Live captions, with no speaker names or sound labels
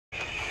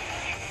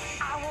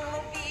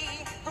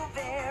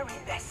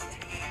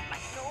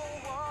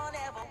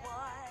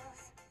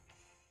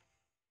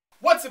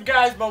What's up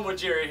guys,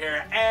 MomoJiri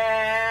here,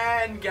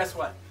 and guess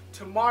what?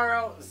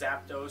 Tomorrow,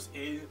 Zapdos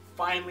is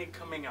finally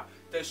coming out.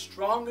 The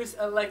strongest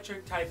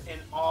electric type in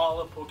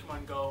all of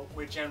Pokemon Go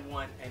with Gen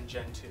 1 and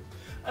Gen 2.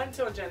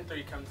 Until Gen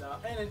 3 comes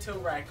out, and until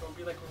Raikou will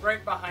be like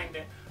right behind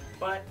it.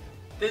 But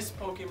this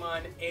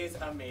Pokemon is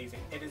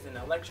amazing. It is an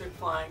electric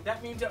flying.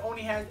 That means it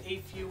only has a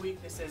few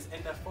weaknesses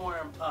in the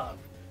form of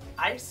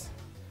Ice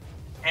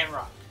and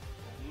Rock.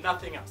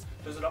 Nothing else.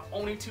 Those are the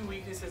only two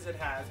weaknesses it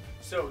has,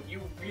 so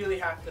you really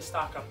have to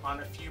stock up on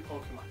a few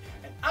Pokemon.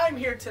 And I'm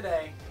here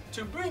today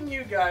to bring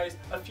you guys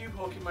a few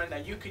Pokemon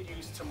that you could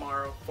use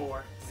tomorrow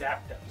for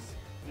Zapdos.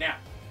 Now,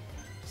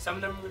 some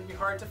of them are going to be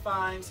hard to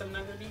find, some of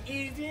them are going to be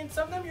easy, and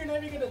some of them you're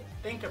never going to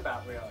think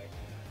about really.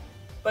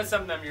 But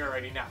some of them you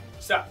already know.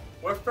 So,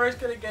 we're first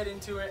going to get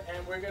into it,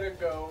 and we're going to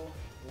go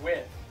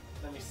with,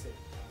 let me see,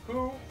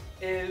 who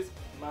is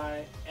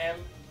my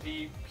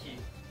MVP,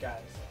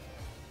 guys?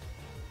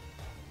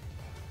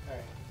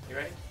 Alright, you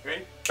ready? You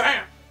ready?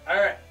 BAM!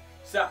 Alright,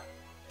 so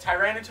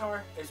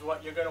Tyranitar is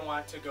what you're going to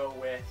want to go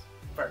with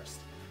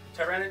first.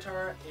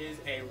 Tyranitar is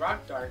a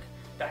Rock Dark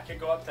that can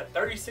go up to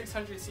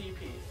 3600 CP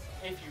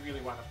if you really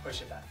want to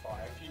push it that far.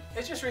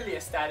 It's just really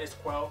a status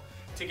quo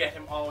to get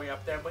him all the way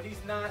up there, but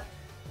he's not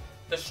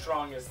the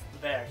strongest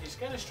there. He's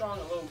kind of strong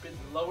a little bit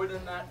lower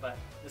than that, but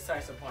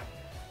besides the point.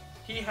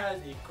 He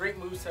has a great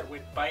moveset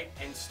with Bite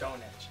and Stone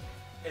Edge.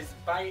 His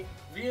Bite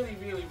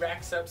really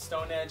racks up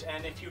Stone Edge,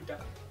 and if you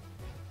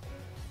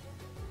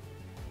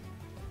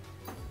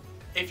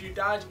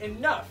dodge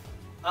enough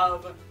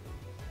of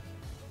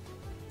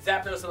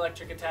Zapdos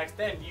electric attacks,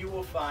 then you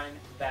will find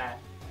that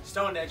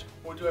Stone Edge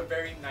will do a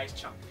very nice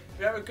chunk. If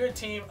you have a good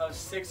team of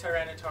 6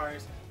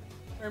 Tyranitars,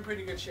 you're in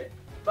pretty good shape.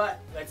 But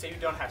let's say you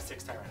don't have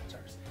 6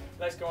 Tyranitars.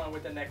 Let's go on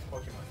with the next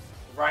Pokemon,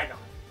 Rhydon.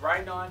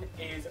 Rhydon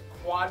is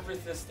quad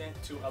resistant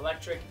to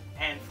electric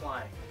and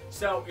flying.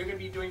 So you're going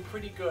to be doing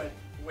pretty good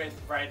with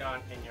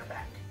Rhydon in your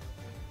back.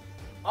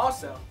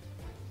 Also,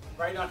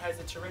 Rhydon has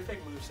a terrific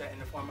moveset in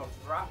the form of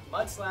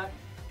Mud Slap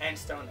and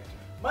Stone Edge.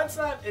 Mud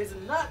Slap is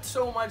not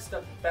so much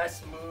the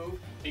best move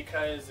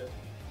because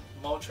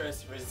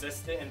Moltres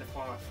resists it in the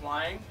form of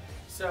flying.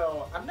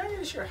 So I'm not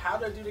really sure how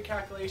to do the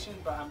calculation,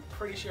 but I'm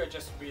pretty sure it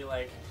just be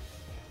like,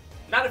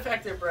 not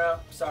effective, bro.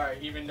 Sorry,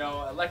 even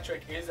though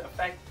electric is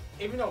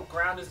even though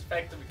ground is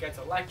effective against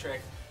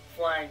electric,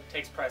 flying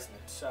takes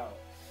precedence. So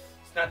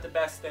it's not the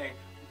best thing.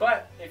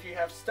 But if you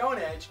have Stone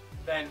Edge,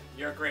 then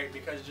you're great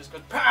because it just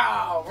goes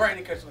pow right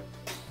in the cushion.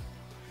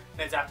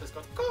 Then Zapdos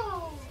goes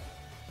go.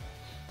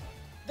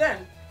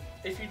 Then,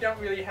 if you don't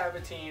really have a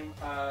team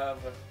of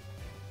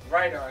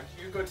Rhydon,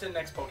 you go to the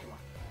next Pokemon.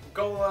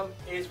 Golem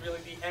is really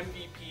the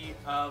MVP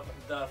of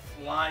the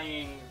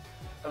flying,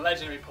 the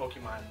legendary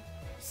Pokemon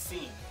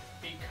scene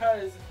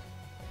because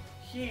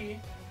he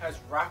has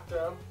Rock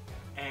Throw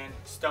and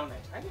Stone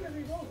Edge. I need to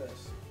re-roll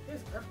this. He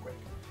has Earthquake.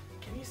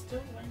 Can he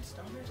still learn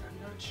Stone Edge?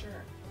 I'm not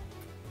sure.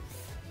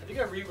 I think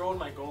I re-rolled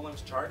my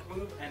Golem's charge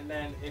move, and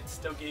then it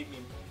still gave me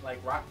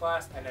like Rock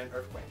Blast and then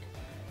Earthquake.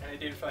 And I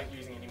didn't feel like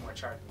using any more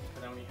charge moves,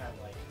 because I only had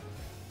like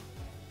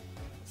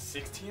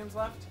 6 TMs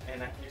left,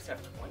 and I used to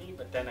have 20,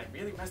 but then I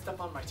really messed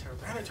up on my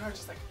Tyranitar,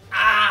 just like,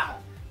 ah!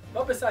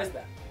 But besides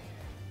that,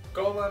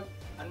 Golem,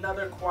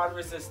 another quad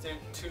resistant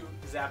to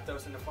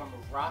Zapdos in the form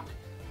of Rock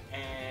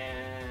and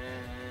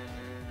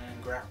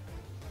Ground.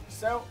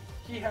 So,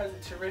 he has a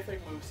terrific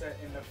moveset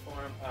in the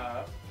form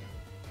of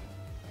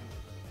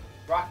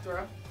Rock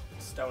Throw,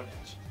 Stone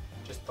Edge.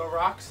 Just throw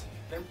rocks,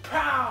 then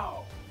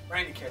pow!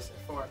 Right in the kisser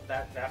for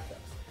that Zapdos.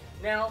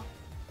 Now,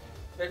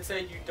 let's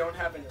say you don't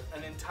have an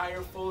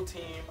entire full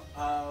team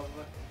of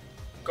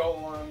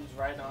Golems,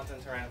 Rhydons,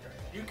 and Tyranitars.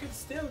 You could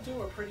still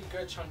do a pretty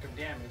good chunk of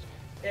damage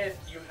if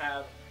you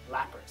have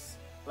Lapras.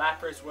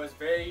 Lapras was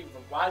very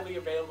widely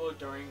available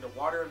during the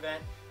water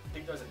event. I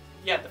think there was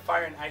the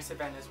fire and ice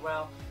event as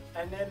well.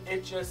 And then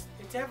it's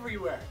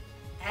everywhere.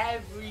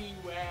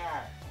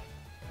 Everywhere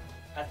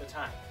at the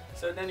time.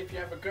 So then if you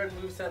have a good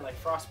moveset like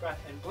Frost Breath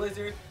and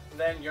Blizzard,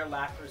 then your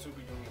Lapras will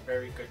be doing a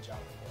very good job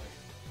for you.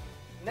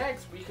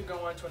 Next, we could go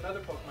on to another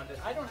Pokemon that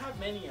I don't have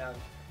many of,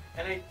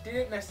 and I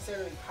didn't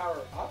necessarily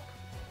power up,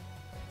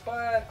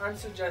 but I'm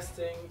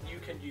suggesting you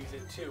could use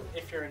it too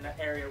if you're in an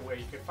area where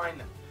you could find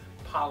them.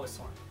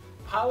 Piloswine.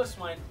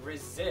 Piloswine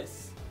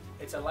resists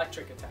its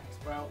electric attacks.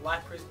 Well,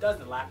 Lapras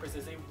doesn't. Lapras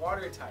is a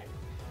water type.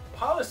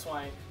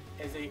 Piloswine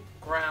is a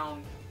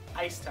ground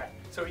ice type,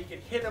 so he can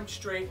hit them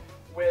straight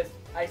with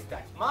ice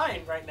attacks.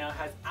 Mine right now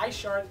has Ice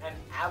Shard and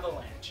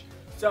Avalanche.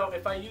 So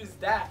if I use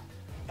that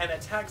and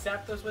attack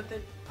Zapdos with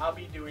it, I'll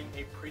be doing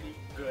a pretty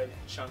good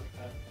chunk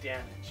of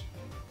damage.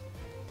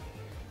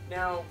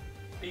 Now,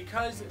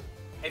 because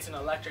it's an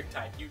electric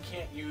type, you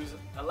can't use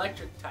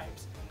electric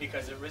types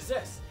because it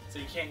resists. So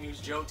you can't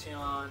use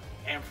Jolteon,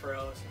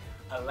 Ampharos,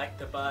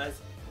 Electabuzz,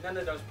 none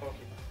of those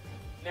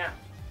Pokemon. Now,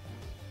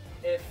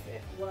 if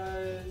it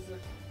was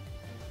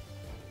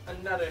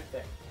another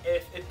thing,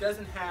 if it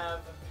doesn't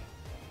have,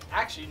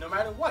 actually, no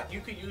matter what, you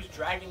could use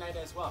Dragonite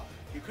as well.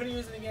 You could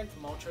use it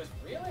against Moltres,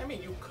 really? I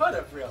mean, you could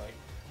have, really.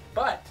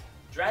 But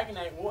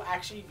Dragonite will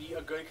actually be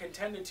a good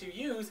contender to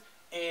use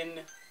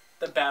in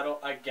the battle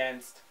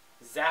against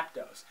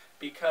Zapdos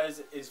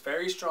because it's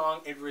very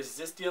strong. It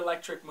resists the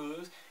electric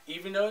moves.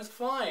 Even though it's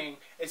flying,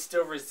 it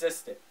still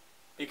resists it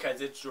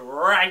because it's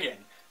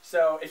dragon.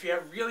 So if you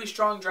have really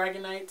strong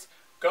Dragonites,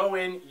 go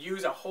in,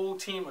 use a whole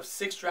team of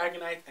 6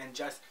 Dragonites and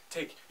just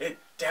take it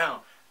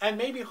down. And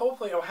maybe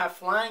hopefully it'll have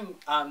flying,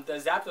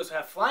 the Zapdos will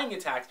have flying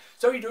attacks,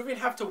 so you don't even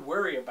have to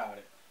worry about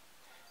it.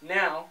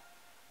 Now,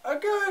 a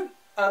good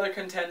other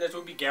contenders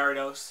would be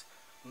Gyarados,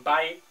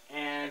 Bite,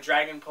 and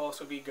Dragon Pulse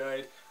would be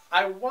good.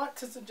 I want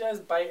to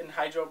suggest Bite and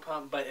Hydro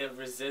Pump, but it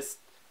resists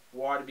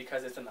water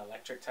because it's an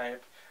electric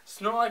type.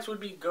 Snorlax would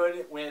be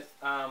good with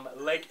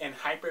Lick and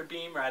Hyper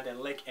Beam rather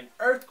than Lick and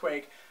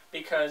Earthquake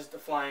because the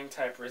flying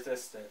type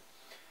resists it.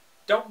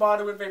 Don't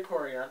bother with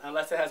Vaporeon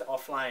unless it has all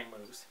flying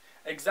moves.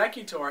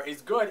 Executor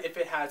is good if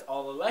it has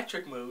all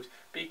electric moves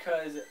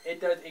because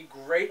it does a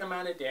great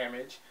amount of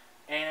damage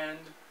and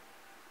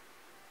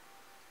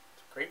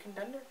it's a great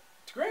contender.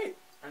 It's great.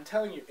 I'm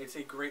telling you, it's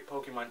a great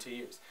Pokemon to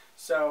use.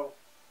 So,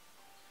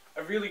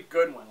 a really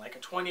good one, like a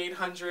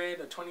 2800,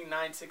 a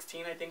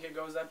 2916 I think it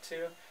goes up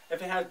to,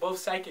 if it has both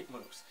psychic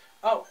moves.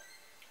 Oh,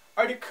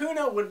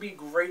 Articuno would be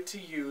great to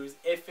use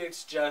if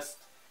it's just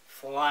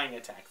flying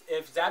attacks.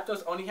 If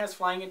Zapdos only has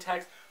flying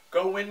attacks,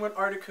 go in with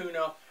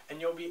Articuno and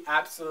you'll be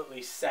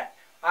absolutely set.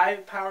 I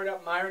powered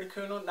up my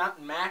Articuno,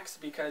 not max,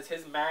 because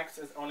his max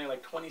is only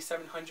like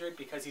 2700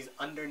 because he's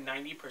under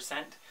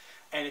 90%.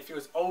 And if he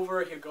was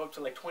over, he'd go up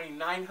to like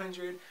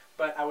 2900,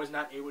 but I was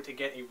not able to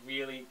get a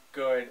really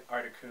good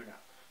Articuno.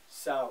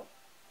 So,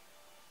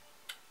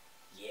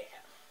 yeah.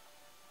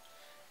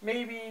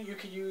 Maybe you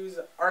could use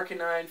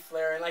Arcanine,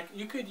 Flare, like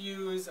you could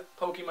use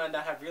Pokemon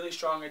that have really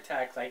strong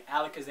attacks like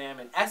Alakazam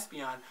and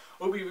Espeon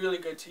would be really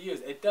good to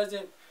use. It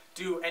doesn't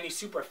do any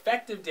super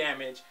effective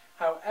damage,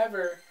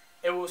 however,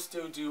 it will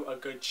still do a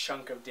good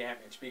chunk of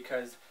damage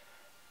because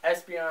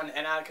Espeon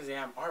and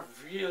Alakazam are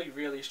really,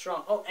 really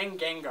strong. Oh, and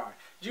Gengar.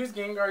 Use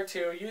Gengar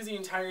too. Use the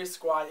entire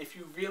squad if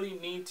you really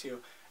need to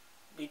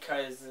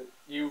because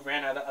you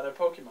ran out of other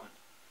Pokemon.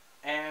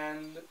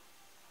 And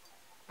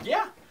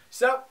yeah,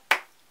 so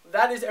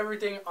that is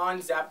everything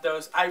on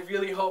Zapdos. I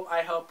really hope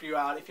I helped you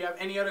out. If you have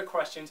any other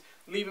questions,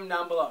 leave them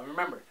down below. And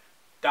remember,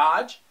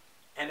 dodge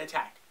and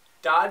attack.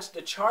 Dodge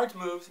the charge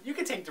moves. You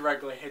can take the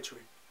regular hit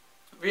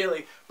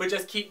really, but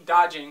just keep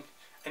dodging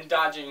and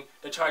dodging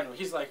the charge move.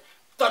 He's like,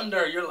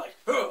 thunder, you're like,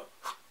 ugh.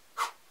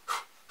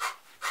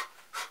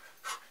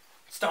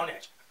 Stone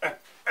Edge,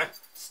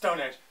 Stone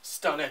Edge,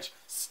 Stone Edge,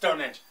 Stone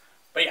Edge.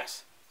 But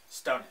yes,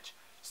 Stone Edge.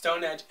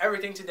 Stone Edge,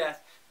 everything to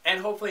death.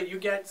 And hopefully you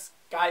guys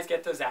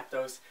get the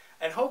Zapdos.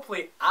 And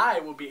hopefully I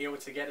will be able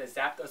to get a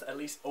Zapdos at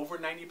least over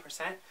 90%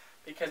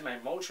 because my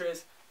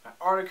Moltres, my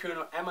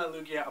Articuno, and my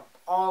Lugia are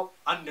all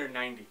under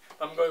 90.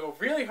 But I'm going to go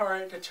really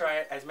hard to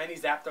try as many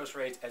Zapdos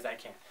raids as I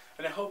can.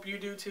 And I hope you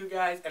do too,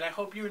 guys. And I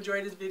hope you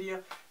enjoyed this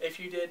video. If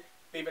you did,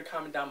 leave a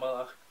comment down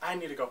below. I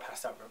need to go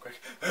pass out real quick.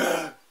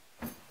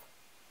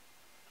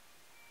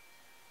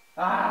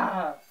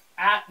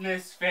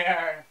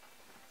 Atmosphere.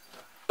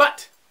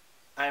 But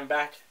I'm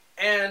back.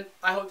 And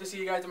I hope to see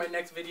you guys in my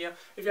next video.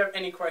 If you have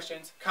any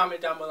questions,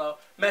 comment down below,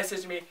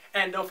 message me,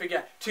 and don't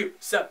forget to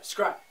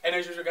subscribe. And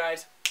as usual,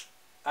 guys,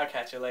 I'll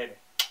catch you later.